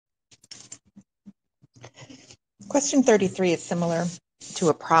Question 33 is similar to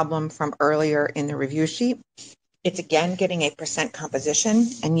a problem from earlier in the review sheet. It's again getting a percent composition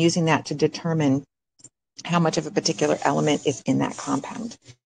and using that to determine how much of a particular element is in that compound.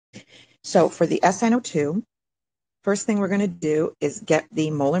 So for the SiO2, first thing we're going to do is get the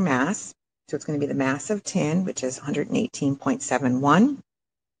molar mass. So it's going to be the mass of tin, which is 118.71,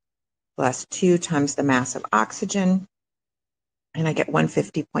 plus 2 times the mass of oxygen, and I get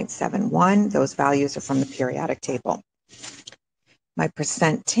 150.71. Those values are from the periodic table. My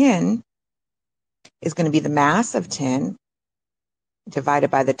percent tin is going to be the mass of tin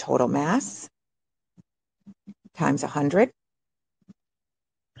divided by the total mass times 100,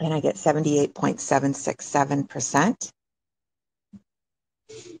 and I get 78.767%.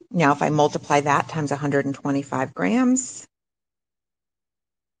 Now, if I multiply that times 125 grams,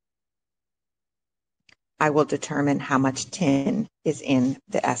 I will determine how much tin is in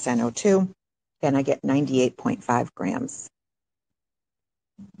the SiO2. Then I get 98.5 grams.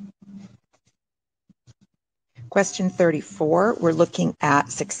 Question 34, we're looking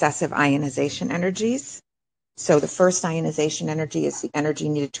at successive ionization energies. So the first ionization energy is the energy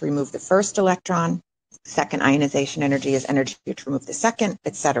needed to remove the first electron. Second ionization energy is energy to remove the second,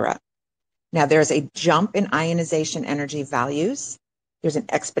 etc. Now there's a jump in ionization energy values. There's an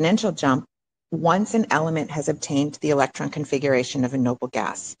exponential jump once an element has obtained the electron configuration of a noble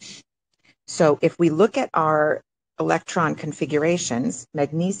gas. So if we look at our electron configurations,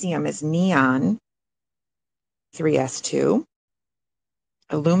 magnesium is neon 3s2,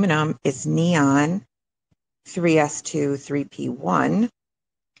 aluminum is neon 3s2 3p1,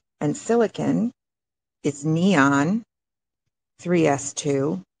 and silicon is neon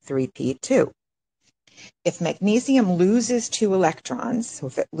 3s2 3p2. If magnesium loses 2 electrons, so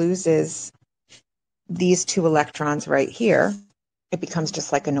if it loses these 2 electrons right here, it becomes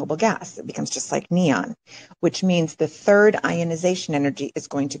just like a noble gas. It becomes just like neon, which means the third ionization energy is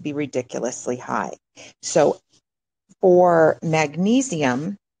going to be ridiculously high. So for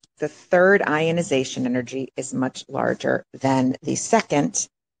magnesium, the third ionization energy is much larger than the second,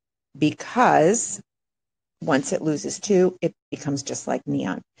 because once it loses 2, it becomes just like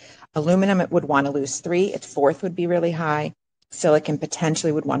neon. Aluminum, it would want to lose 3. Its fourth would be really high. Silicon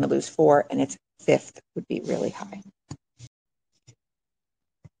potentially would want to lose 4, and its fifth would be really high.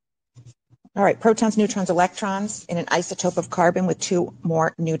 All right, protons, neutrons, electrons in an isotope of carbon with 2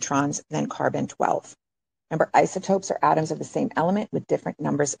 more neutrons than carbon-12. Remember, isotopes are atoms of the same element with different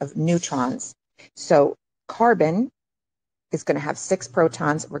numbers of neutrons. So carbon is going to have 6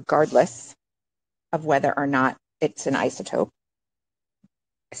 protons regardless of whether or not it's an isotope.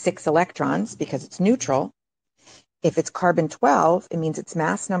 6 electrons because it's neutral. If it's carbon-12, it means its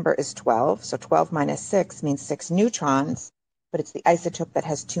mass number is 12. So 12 minus 6 means 6 neutrons, but it's the isotope that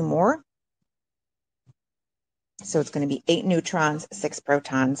has 2 more. So it's going to be 8 neutrons, 6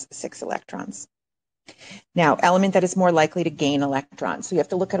 protons, 6 electrons. Now, element that is more likely to gain electrons. So you have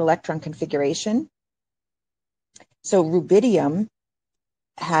to look at electron configuration. So rubidium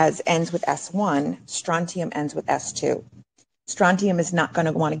ends with S1, strontium ends with S2. Strontium is not going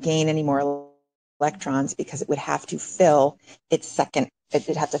to want to gain any more electrons because it would have to fill its second,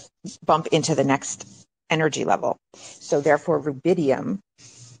 it'd have to bump into the next energy level. So therefore, rubidium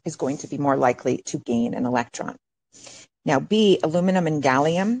is going to be more likely to gain an electron. Now B, aluminum and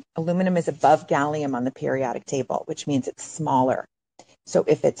gallium. Aluminum is above gallium on the periodic table, which means it's smaller. So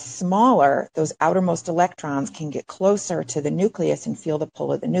if it's smaller, those outermost electrons can get closer to the nucleus and feel the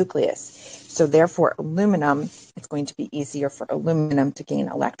pull of the nucleus. So therefore, aluminum, it's going to be easier for aluminum to gain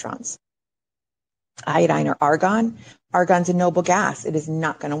electrons. Iodine or argon. Argon's a noble gas. It is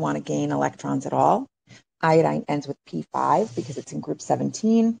not going to want to gain electrons at all. Iodine ends with P5 because it's in group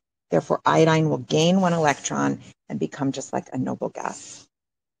 17. Therefore, iodine will gain 1 electron and become just like a noble gas.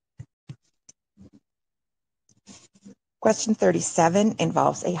 Question 37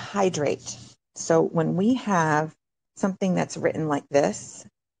 involves a hydrate. So when we have something that's written like this,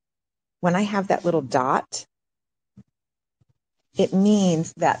 when I have that little dot, it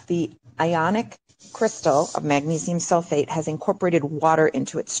means that the ionic crystal of magnesium sulfate has incorporated water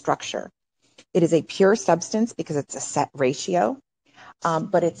into its structure. It is a pure substance because it's a set ratio,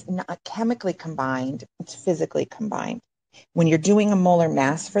 but it's not chemically combined, it's physically combined. When you're doing a molar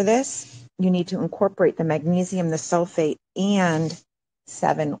mass for this, you need to incorporate the magnesium, the sulfate, and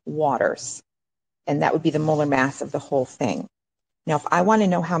 7 waters. And that would be the molar mass of the whole thing. Now, if I want to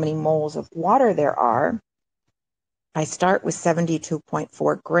know how many moles of water there are, I start with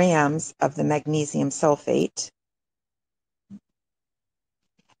 72.4 grams of the magnesium sulfate.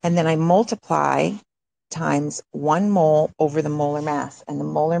 And then I multiply times 1 mole over the molar mass. And the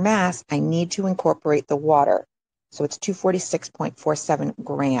molar mass, I need to incorporate the water. So it's 246.47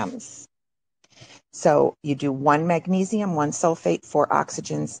 grams. So you do 1 magnesium, 1 sulfate, 4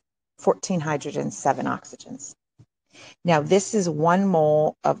 oxygens, 14 hydrogens, 7 oxygens. Now this is 1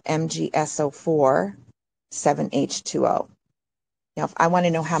 mole of MgSO4, 7H2O. Now if I want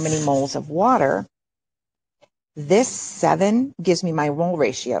to know how many moles of water, this 7 gives me my mole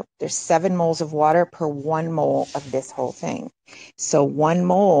ratio. There's 7 moles of water per 1 mole of this whole thing. So 1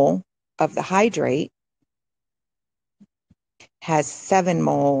 mole of the hydrate has 7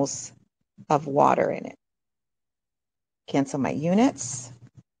 moles of water in it. Cancel my units,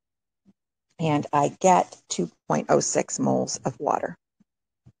 and I get 2.06 moles of water.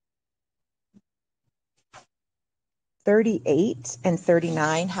 38 and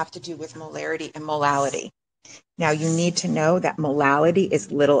 39 have to do with molarity and molality. Now you need to know that molality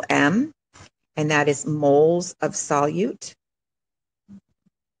is little m, and that is moles of solute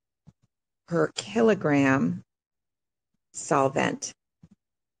per kilogram solvent.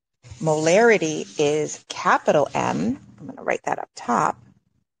 Molarity is capital M, I'm going to write that up top,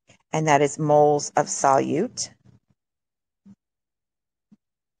 and that is moles of solute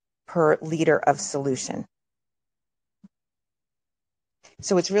per liter of solution.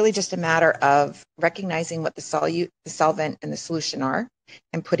 So it's really just a matter of recognizing what the solute, the solvent, and the solution are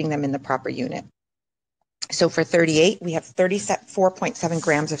and putting them in the proper unit. So for 38, we have 34.7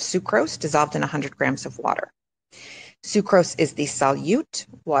 grams of sucrose dissolved in 100 grams of water. Sucrose is the solute,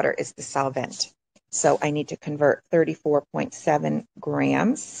 water is the solvent. So I need to convert 34.7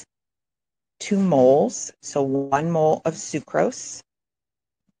 grams to moles. So 1 mole of sucrose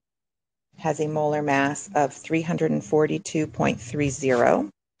has a molar mass of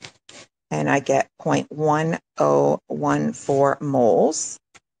 342.30, and I get 0.1014 moles.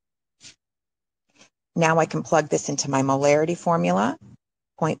 Now I can plug this into my molarity formula,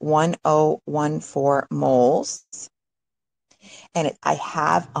 0.1014 moles. And I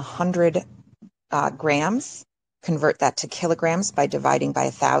have 100 grams. Convert that to kilograms by dividing by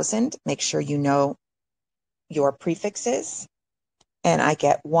 1,000. Make sure you know your prefixes. And I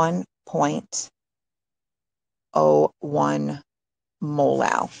get 1.01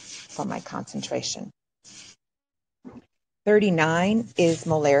 molal from my concentration. 39 is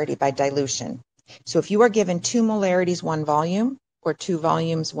molarity by dilution. So if you are given 2 molarities, 1 volume, or 2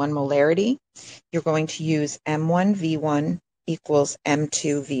 volumes, 1 molarity, you're going to use M1V1 equals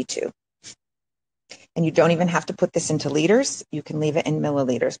M2V2. And you don't even have to put this into liters. You can leave it in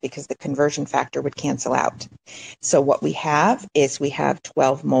milliliters because the conversion factor would cancel out. So what we have is we have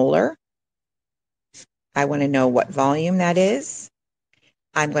 12 molar. I want to know what volume that is.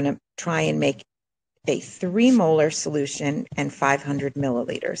 I'm going to try and make a 3 molar solution and 500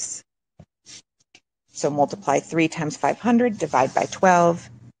 milliliters. So multiply 3 times 500, divide by 12.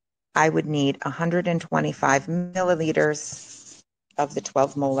 I would need 125 milliliters of the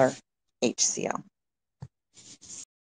 12 molar HCl.